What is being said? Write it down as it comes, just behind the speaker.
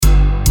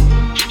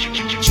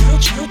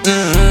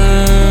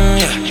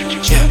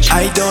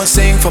I don't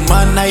sing for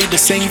man, I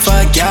just sing for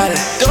a gal.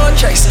 Don't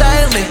try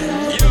style me.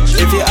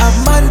 If you have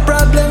man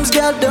problems,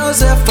 girl, don't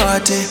say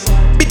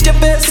 40. Beat your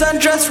face and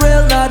dress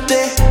real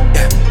naughty.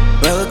 Yeah.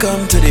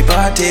 Welcome to the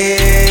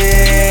party.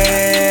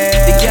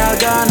 The girl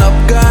gone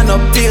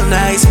up, feel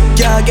nice.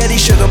 Girl get the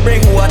sugar,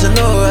 bring water,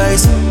 no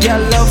ice. Girl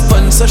love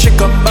fun, so she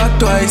come back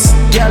twice.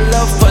 Girl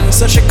love fun,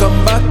 so she come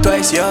back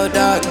twice. Yo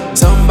dog,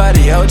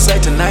 somebody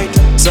outside tonight.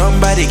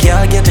 Somebody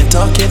girl getting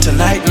talking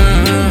tonight.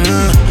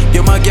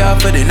 You my girl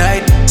for the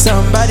night.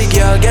 Somebody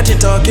girl getting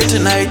talking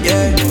tonight,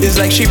 yeah. It's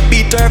like she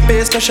beat her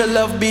face cause she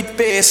love beat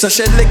face. So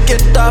she lick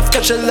it off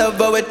cause she love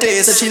how it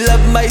tastes. So she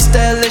love my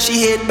style and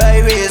she hate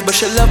my ways. But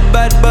she love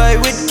bad boy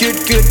with good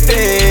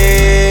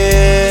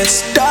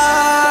face.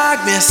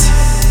 Darkness,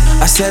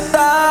 I said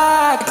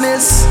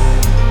darkness.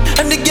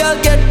 And the girl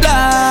get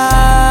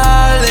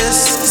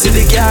flawless. See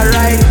the girl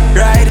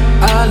ride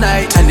all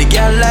night. And the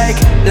girl like,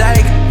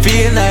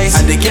 feel nice.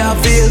 And the girl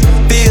feel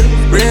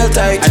real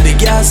tight. And the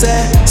girl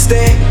say,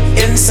 stay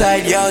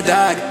inside, yo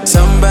dog.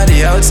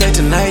 Somebody outside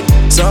tonight.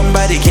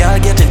 Somebody girl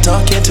getting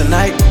talking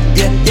tonight.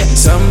 Yeah.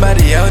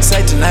 Somebody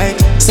outside tonight.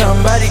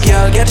 Somebody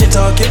girl getting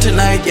talking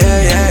tonight.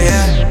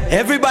 Yeah.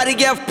 Everybody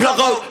get plug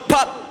out,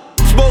 pop,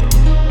 smoke,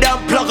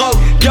 down plug out.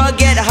 Y'all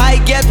get high,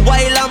 get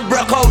wild and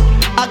broke out.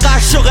 I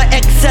got sugar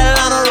XL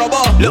on a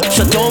rubber. Look,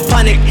 so don't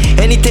panic.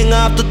 Anything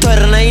after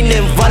 39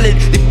 invalid.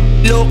 The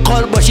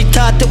local, but she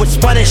thought it was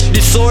Spanish.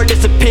 The sword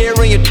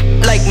disappearing, you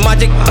like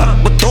magic,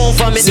 but don't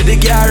vomit. See the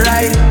girl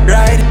ride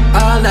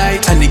all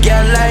night. And the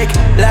girl like,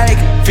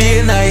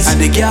 feel nice.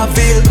 And the girl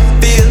feel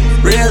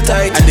real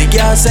tight. And the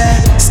girl say,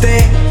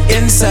 stay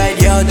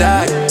inside, yo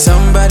dog.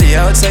 Somebody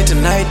outside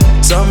tonight.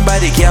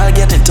 Somebody girl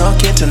getting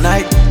talking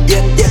tonight.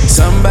 Yeah.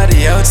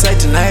 Somebody outside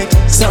tonight.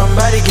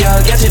 Somebody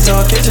girl getting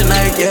talking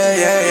tonight.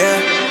 Yeah.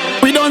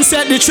 We don't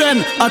set the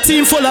trend. A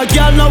team full of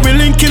gal, now we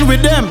linking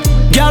with them.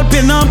 Gal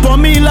pin up on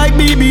me like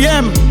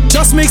BBM.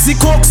 Just mix the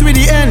cokes with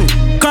the end.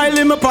 Kyle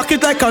in my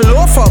pocket like a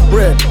loaf of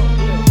bread.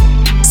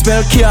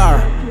 Spell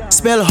car,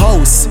 spell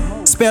house,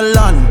 spell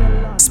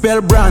land,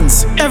 spell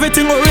brands.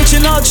 Everything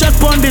original, check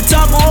on the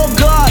top, oh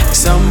God.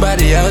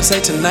 Somebody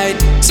outside tonight.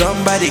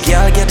 Somebody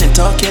girl getting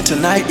talking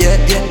tonight. Yeah.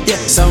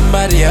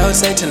 Somebody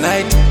outside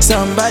tonight.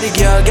 Somebody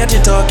girl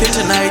getting talking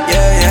tonight.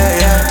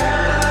 Yeah.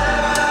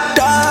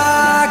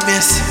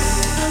 Darkness,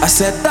 I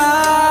said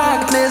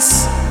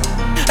darkness.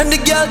 And the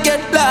girl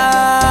get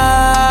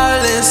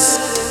flawless.